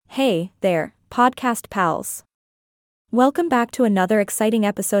Hey there, podcast pals. Welcome back to another exciting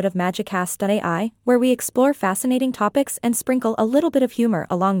episode of Magicast.ai, where we explore fascinating topics and sprinkle a little bit of humor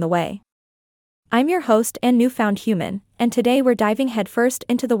along the way. I'm your host and newfound human, and today we're diving headfirst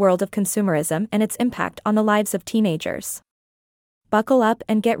into the world of consumerism and its impact on the lives of teenagers. Buckle up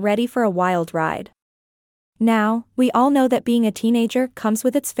and get ready for a wild ride. Now, we all know that being a teenager comes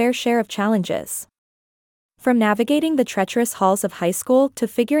with its fair share of challenges. From navigating the treacherous halls of high school to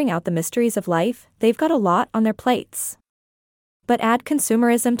figuring out the mysteries of life, they've got a lot on their plates. But add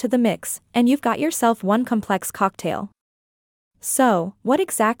consumerism to the mix, and you've got yourself one complex cocktail. So, what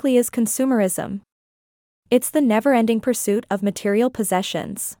exactly is consumerism? It's the never-ending pursuit of material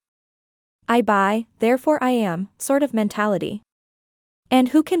possessions. I buy, therefore I am, sort of mentality. And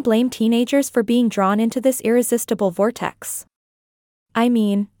who can blame teenagers for being drawn into this irresistible vortex? I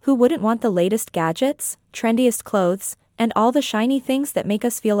mean, who wouldn't want the latest gadgets, trendiest clothes, and all the shiny things that make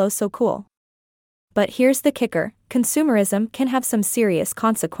us feel oh so cool? But here's the kicker: consumerism can have some serious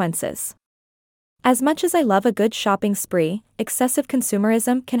consequences. As much as I love a good shopping spree, excessive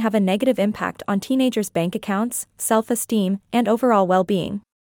consumerism can have a negative impact on teenagers' bank accounts, self-esteem, and overall well-being.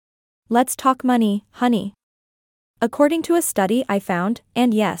 Let's talk money, honey. According to a study I found,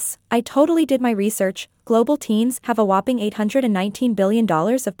 and yes, I totally did my research, global teens have a whopping $819 billion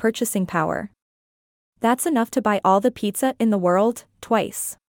of purchasing power. That's enough to buy all the pizza in the world,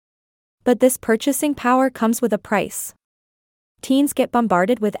 twice. But this purchasing power comes with a price. Teens get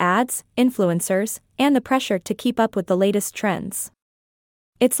bombarded with ads, influencers, and the pressure to keep up with the latest trends.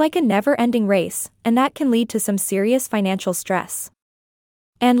 It's like a never-ending race, and that can lead to some serious financial stress.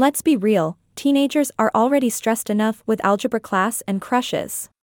 And let's be real, teenagers are already stressed enough with algebra class and crushes.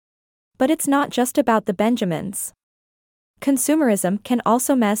 But it's not just about the Benjamins. Consumerism can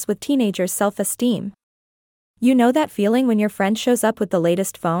also mess with teenagers' self-esteem. You know that feeling when your friend shows up with the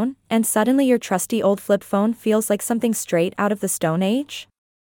latest phone, and suddenly your trusty old flip phone feels like something straight out of the Stone Age?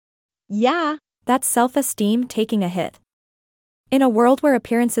 Yeah, that's self-esteem taking a hit. In a world where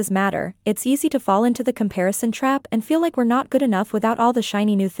appearances matter, it's easy to fall into the comparison trap and feel like we're not good enough without all the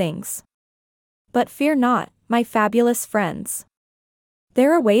shiny new things. But fear not, my fabulous friends.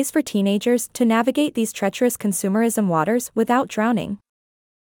 There are ways for teenagers to navigate these treacherous consumerism waters without drowning.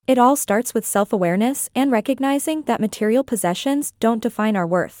 It all starts with self-awareness and recognizing that material possessions don't define our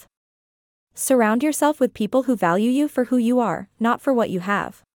worth. Surround yourself with people who value you for who you are, not for what you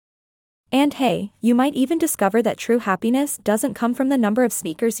have. And hey, you might even discover that true happiness doesn't come from the number of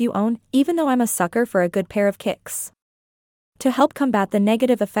sneakers you own, even though I'm a sucker for a good pair of kicks. To help combat the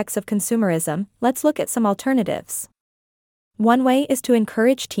negative effects of consumerism, let's look at some alternatives. One way is to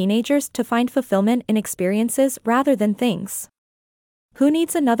encourage teenagers to find fulfillment in experiences rather than things. Who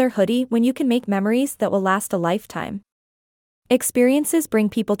needs another hoodie when you can make memories that will last a lifetime? Experiences bring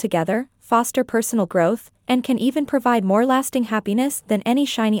people together, foster personal growth, and can even provide more lasting happiness than any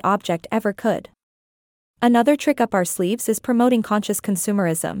shiny object ever could. Another trick up our sleeves is promoting conscious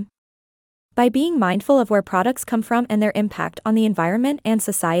consumerism. By being mindful of where products come from and their impact on the environment and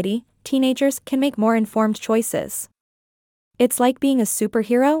society, teenagers can make more informed choices. It's like being a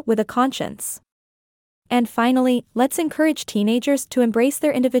superhero with a conscience. And finally, let's encourage teenagers to embrace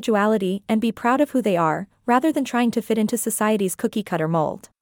their individuality and be proud of who they are, rather than trying to fit into society's cookie-cutter mold.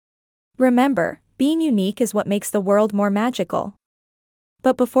 Remember, being unique is what makes the world more magical.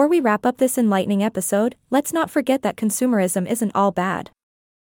 But before we wrap up this enlightening episode, let's not forget that consumerism isn't all bad.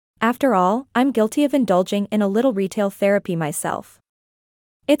 After all, I'm guilty of indulging in a little retail therapy myself.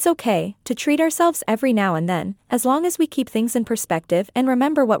 It's okay to treat ourselves every now and then, as long as we keep things in perspective and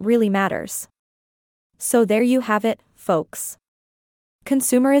remember what really matters. So there you have it, folks.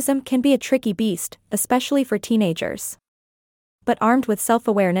 Consumerism can be a tricky beast, especially for teenagers. But armed with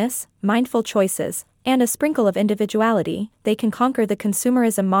self-awareness, mindful choices, and a sprinkle of individuality, they can conquer the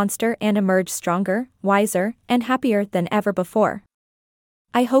consumerism monster and emerge stronger, wiser, and happier than ever before.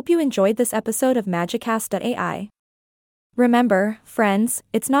 I hope you enjoyed this episode of Magicast.ai. Remember, friends,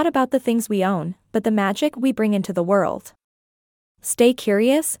 it's not about the things we own, but the magic we bring into the world. Stay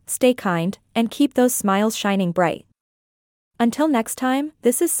curious, stay kind, and keep those smiles shining bright. Until next time,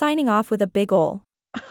 this is signing off with a big ol'